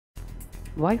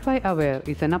Wi-Fi Aware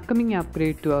is an upcoming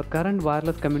upgrade to our current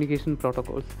wireless communication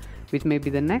protocols, which may be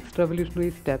the next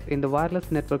revolutionary step in the wireless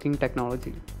networking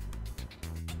technology.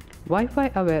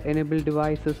 Wi-Fi Aware enabled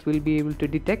devices will be able to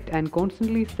detect and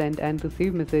constantly send and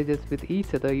receive messages with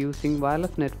each other using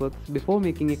wireless networks before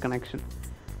making a connection.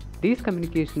 This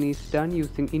communication is done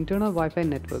using internal Wi-Fi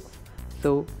networks,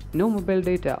 so no mobile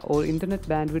data or internet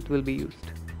bandwidth will be used.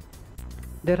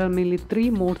 There are mainly three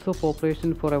modes of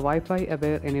operation for a Wi-Fi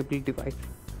aware enabled device: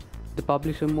 the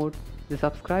publisher mode, the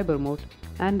subscriber mode,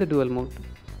 and the dual mode.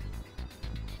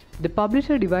 The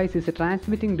publisher device is a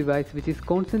transmitting device which is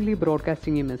constantly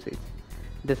broadcasting a message.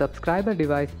 The subscriber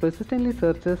device persistently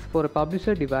searches for a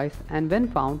publisher device and when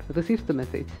found receives the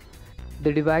message.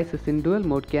 The devices in dual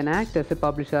mode can act as a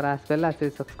publisher as well as a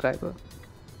subscriber.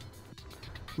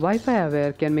 Wi-Fi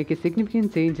Aware can make a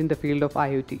significant change in the field of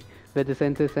IoT, where the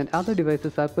sensors and other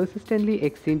devices are persistently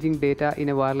exchanging data in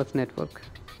a wireless network.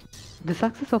 The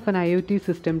success of an IoT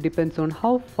system depends on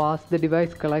how fast the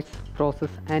device collects,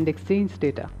 processes, and exchanges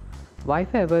data.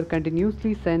 Wi-Fi Aware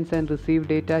continuously sends and receives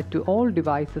data to all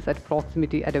devices at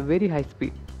proximity at a very high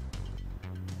speed.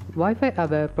 Wi-Fi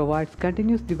Aware provides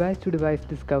continuous device-to-device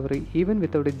discovery even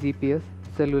without a GPS,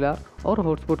 cellular, or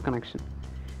hotspot connection.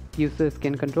 Users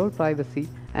can control privacy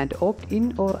and opt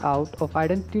in or out of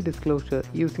identity disclosure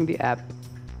using the app.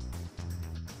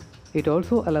 It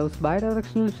also allows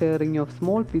bidirectional sharing of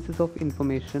small pieces of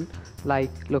information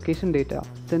like location data,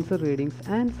 sensor readings,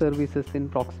 and services in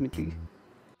proximity.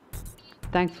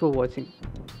 Thanks for watching.